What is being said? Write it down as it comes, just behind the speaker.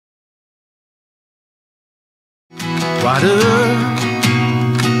water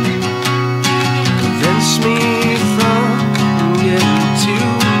prevents me from getting to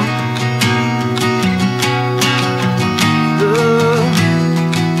the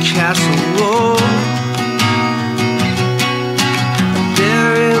castle wall.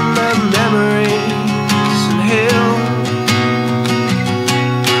 There in my memories in hell,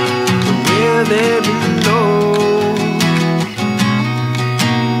 where they belong.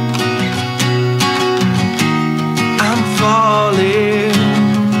 I'm falling.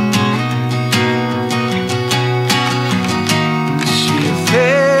 See a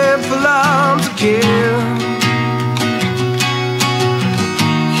faithful arms again.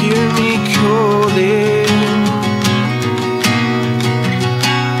 Hear me calling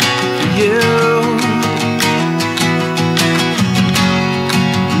you.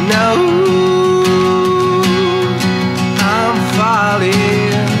 Now I'm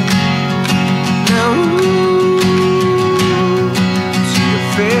falling. Now to your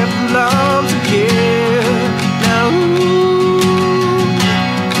faithful arms again. Now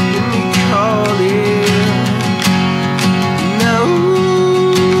hear me calling. Now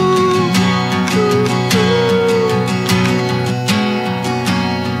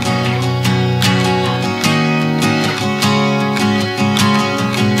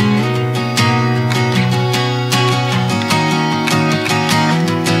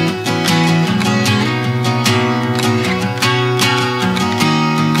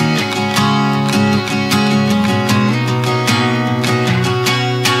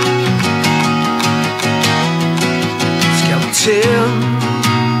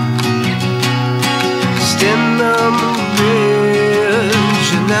stand on the bridge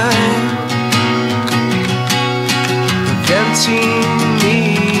at night, preventing me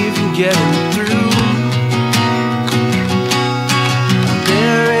from getting through.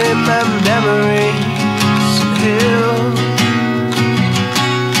 There in my memories in hell,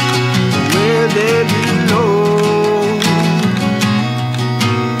 where they belong.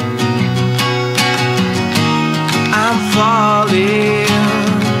 I'm falling.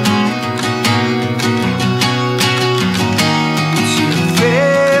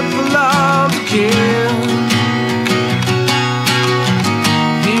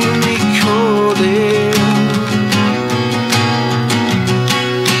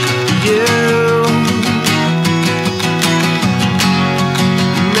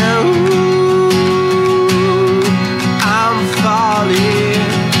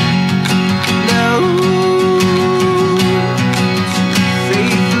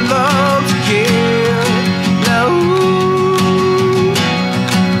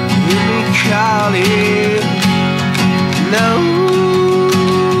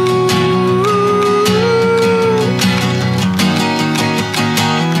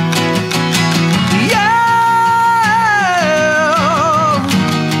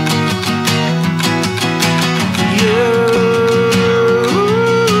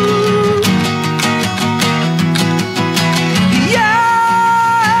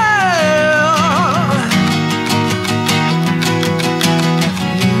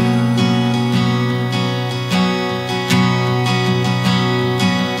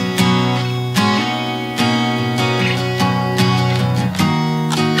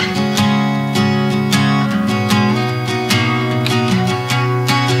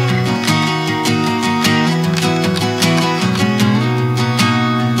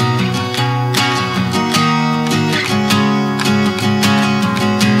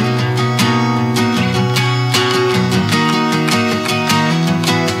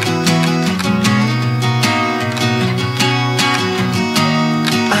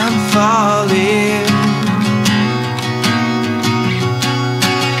 Falling.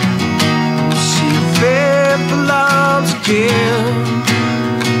 See your faithful arms again.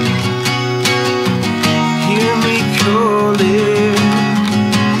 Hear me calling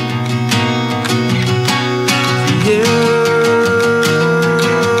you.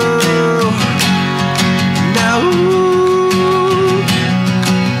 Now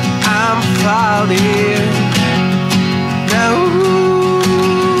I'm falling. Now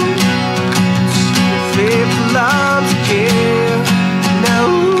arms again. Now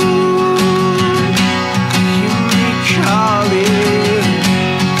hear me calling.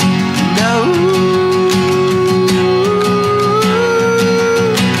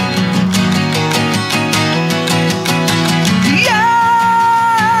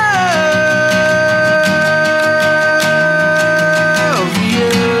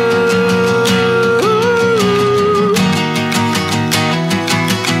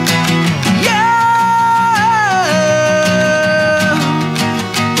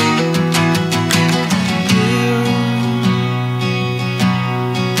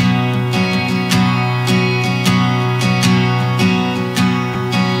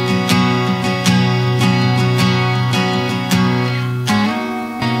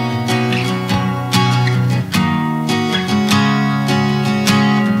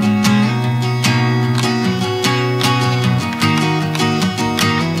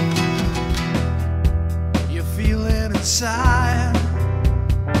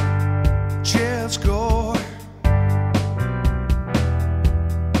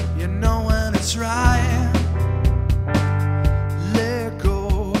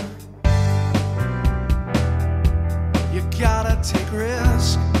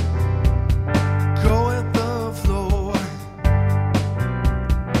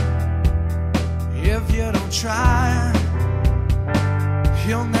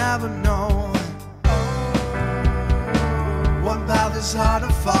 you'll never know. One path is hard to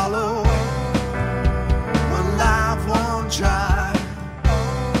follow, one life won't try.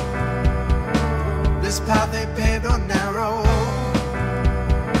 This path ain't paved or narrow,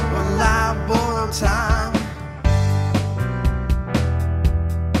 one life borrowed time.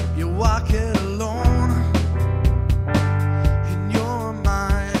 You walk it alone in your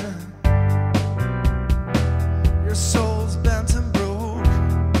mind. Your soul's bent and broke,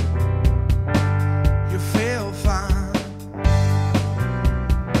 you feel fine.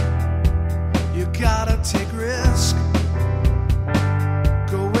 You gotta take risk,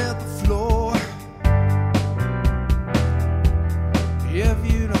 go with the flow. If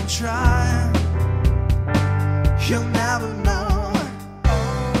you don't try, you'll never know.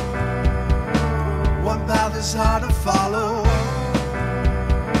 One path is hard to follow,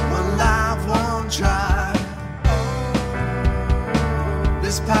 one life won't try.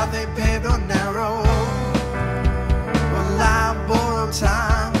 This path ain't paved or narrow, one life borrowed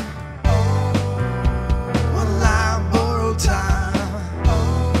time. One life borrowed time.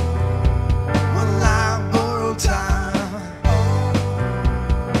 One life borrowed time.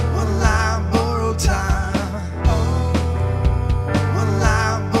 One life borrowed time. One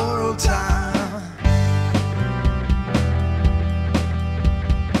life borrowed time.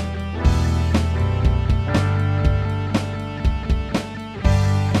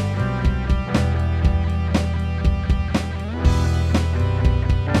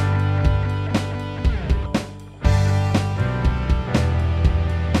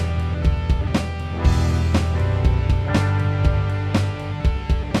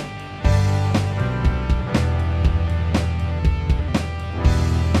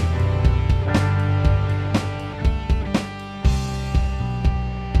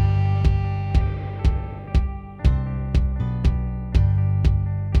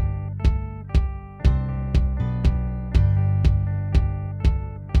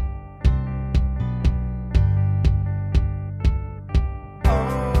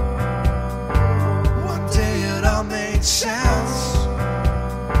 Sense.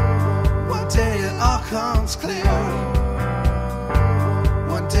 One day it all comes clear.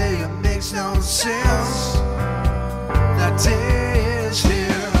 One day it makes no sense. That day is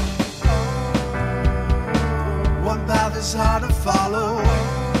here. One path is hard to follow,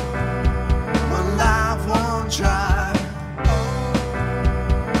 one life won't try.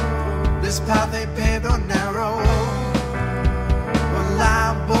 This path ain't paved or narrow, one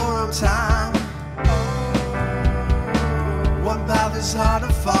life borrowed time. One path is hard to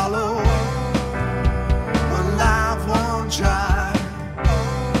follow, one life won't try.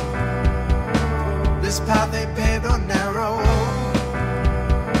 This path ain't paved or narrow,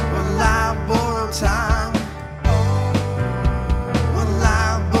 one life borrowed time. One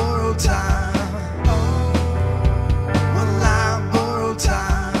life borrowed time. One life borrowed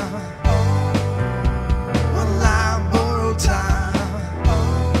time. One life borrowed time.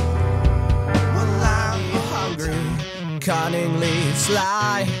 One life hungry, cunningly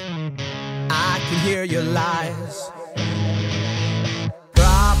sly, I can hear your lies.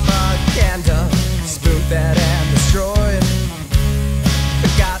 Propaganda, spoon-fed and destroyed,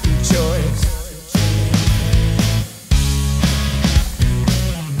 forgotten choice.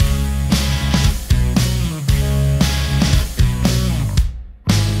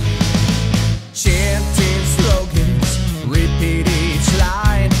 Chanting slogans, repeat each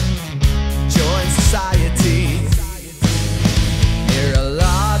line, join society.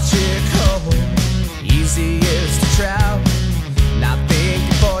 Neurological, easy as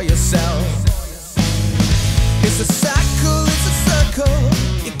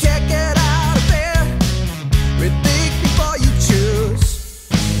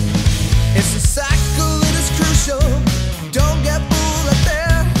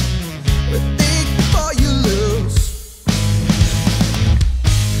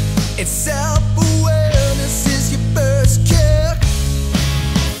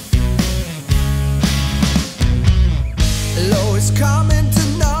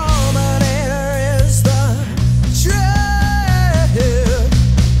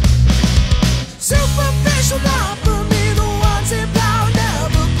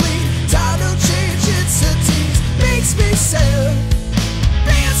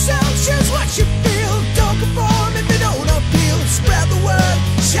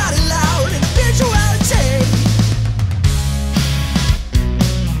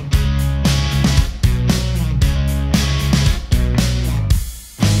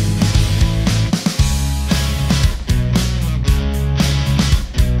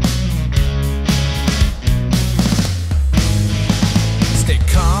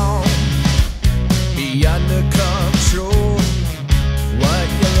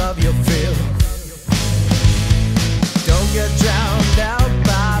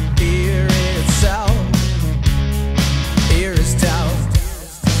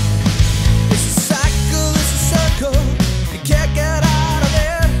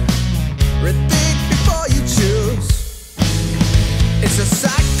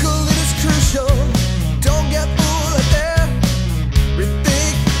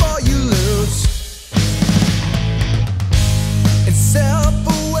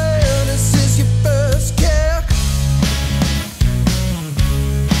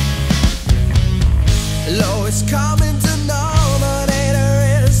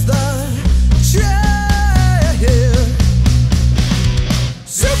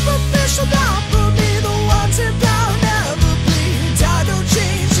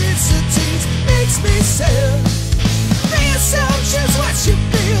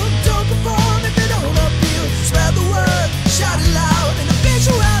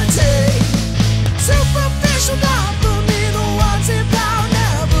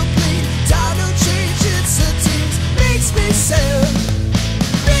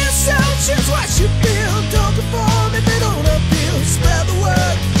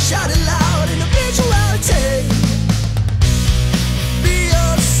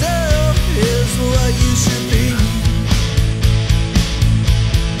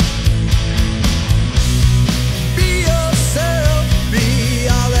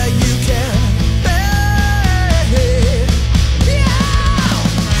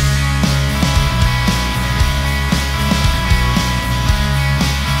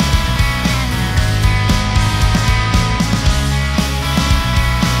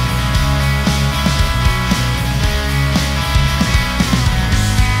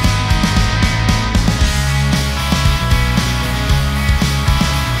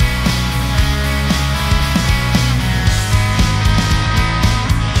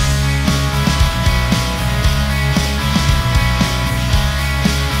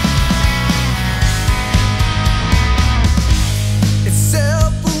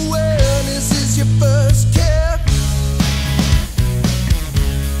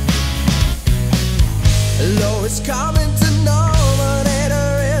is coming to know what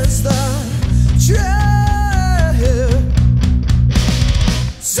later is the truth.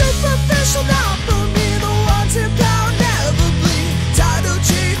 Superficial now for me, the ones who power never bleed. Title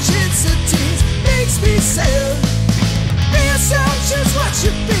change entities makes me sad. Reassumption's what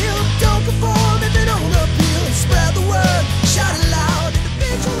you feel. Don't conform if they don't appeal. Spread the word, shout it loud,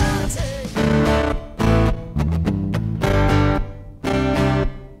 individuality.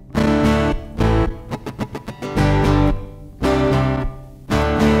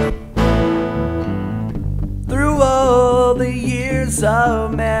 Through all the years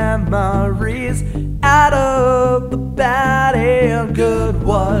of memories, out of the bad and good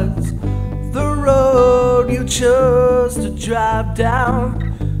ones, the road you chose to drive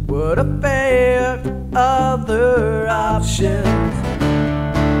down would have failed other options.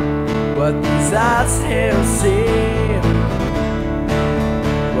 What these eyes have seen,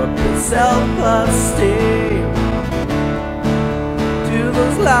 what the self-esteem, to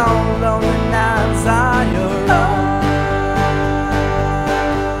those long, lonely nights on your own.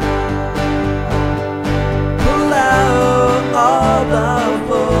 Pull out all the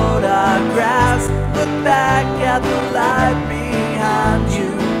photographs, look back at the light behind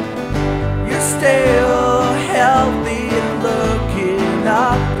you. You're still healthy and looking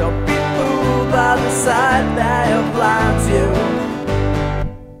up. Don't be fooled by the sight that blinds you.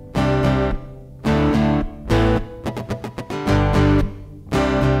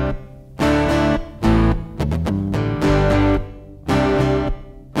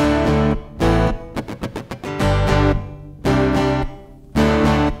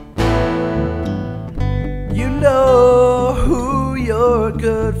 You know who your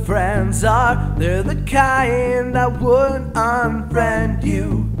good friends are. They're the kind that wouldn't unfriend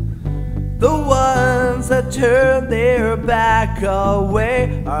you. The ones that turn their back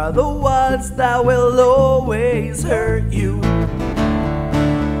away are the ones that will always hurt you.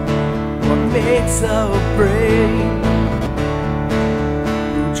 What makes a brain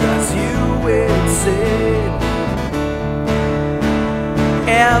who drives you insane?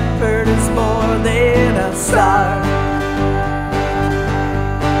 Effort is more than a start.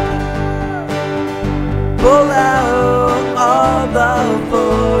 Pull out all the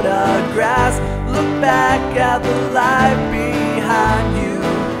photographs, look back at the life behind you.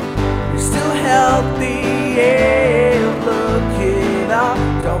 You're still healthy and looking up.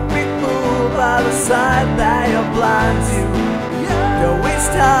 Don't be fooled by the sight that blinds you. Don't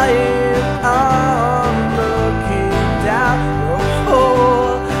waste time on looking down.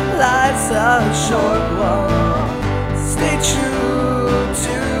 Life's a short one. Stay true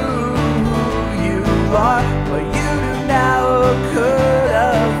to who you are. What you do now could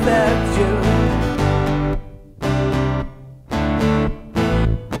affect you.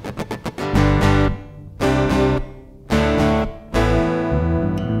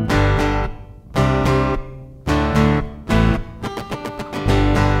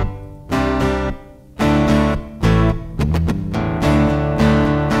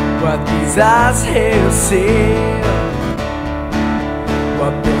 What these eyes have seen,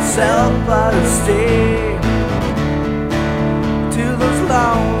 what their self-esteem, to those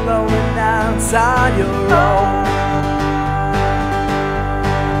long, lonely nights on your own.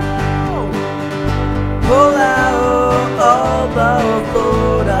 Pull out all the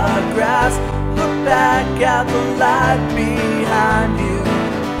photographs, look back at the light behind you.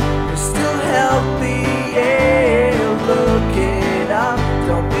 You're still healthy and looking up.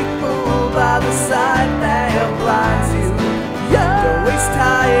 Don't be fooled by the sight that blinds you. Don't waste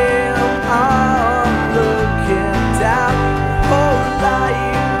time on looking down. Your whole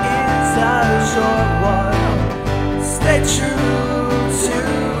life is a short one. Stay true to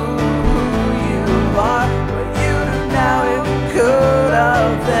who you are. What you do now, it could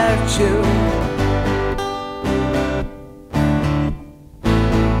affect you.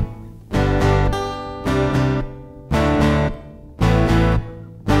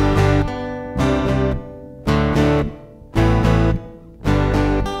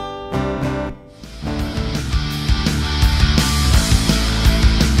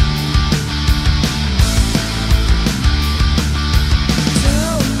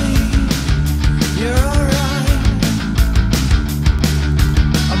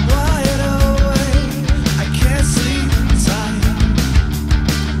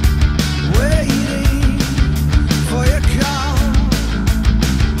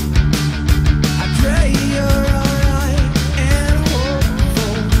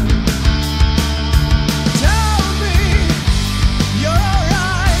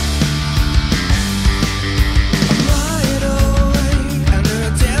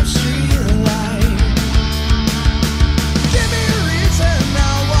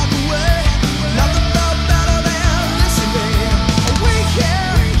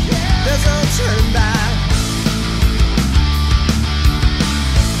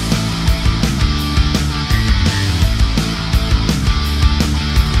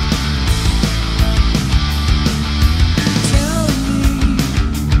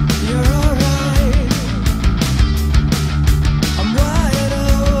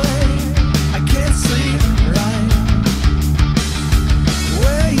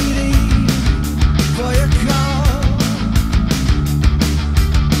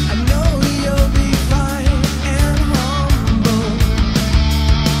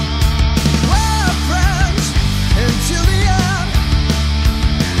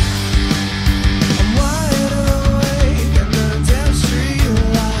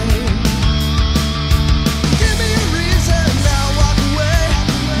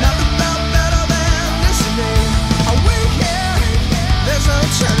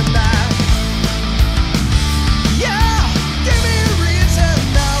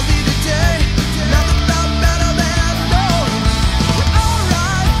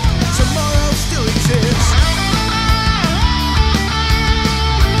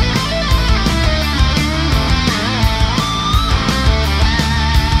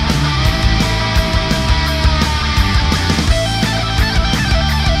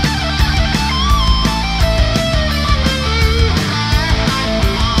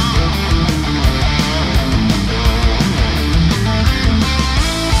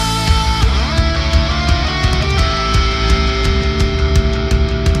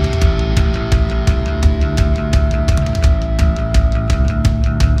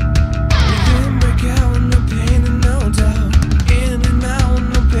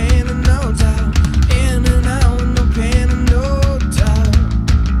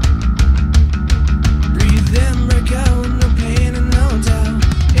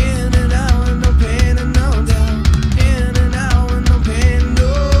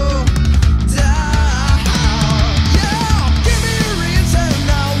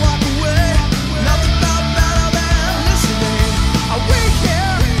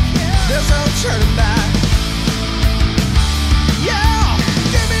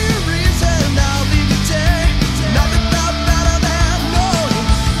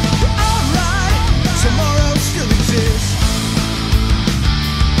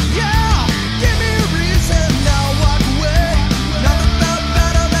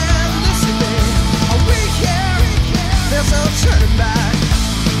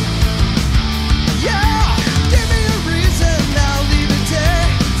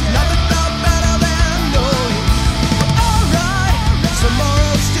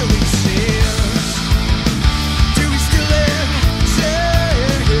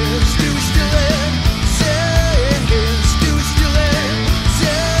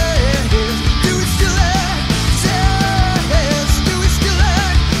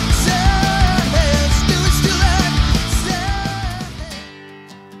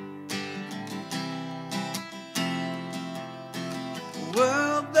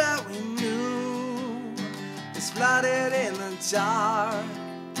 world that we knew is flooded in the dark,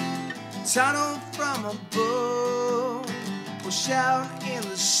 tunnel from a boat, push out in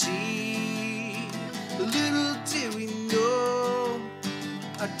the sea. Little did we know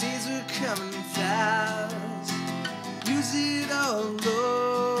our days were coming fast. Use it all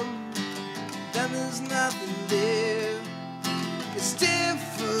alone, then there's nothing left. It's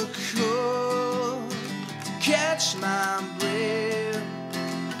difficult to catch my breath.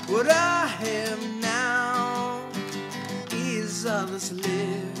 What I have now is all that's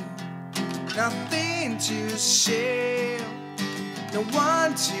left. Nothing to share, no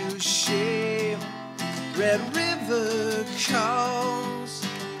one to share. Red River calls,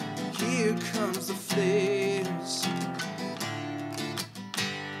 here comes the flames.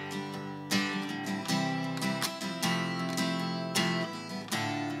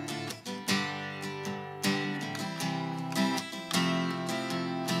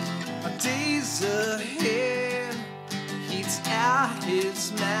 Our days ahead, heats out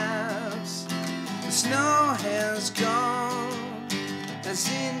his maps. The snow has gone,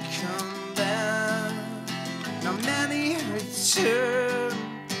 hasn't come back. Not many return,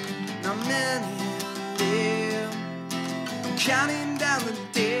 not many live. I'm counting down the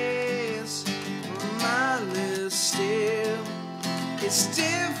days on my list still. It's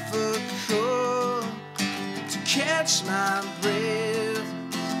difficult to catch my breath.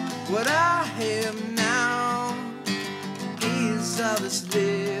 What I have now is all that's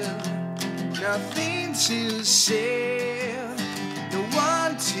left. Nothing to share, no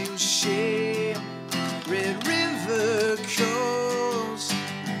one to share. Red River calls,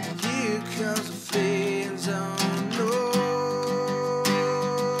 here comes the flames. Oh no,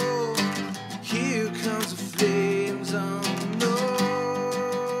 here comes the flames. Oh no,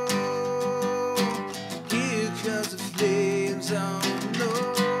 here comes the flames. Oh no,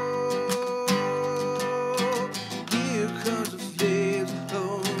 here comes the flames.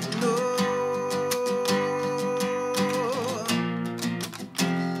 Oh no.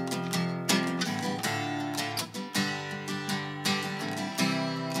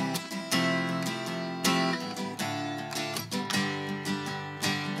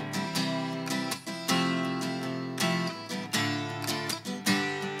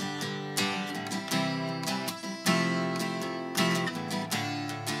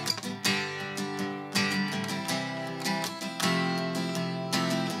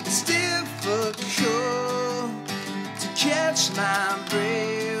 It's difficult to catch my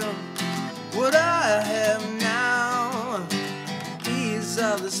breath. What I have now is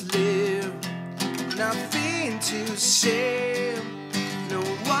all that's left. Nothing to share, no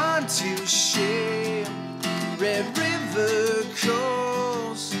one to share. Red River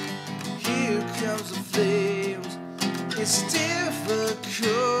calls, here comes the flames. It's difficult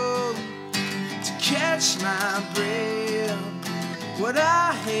to catch my breath. What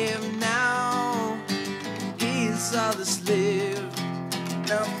I have now is all that's left.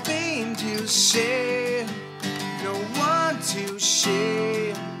 Nothing to share, no one to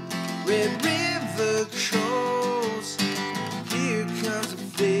share. Red River calls, here comes the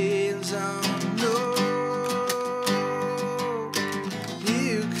flames. Oh no,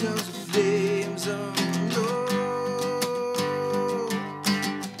 here comes the flames. Oh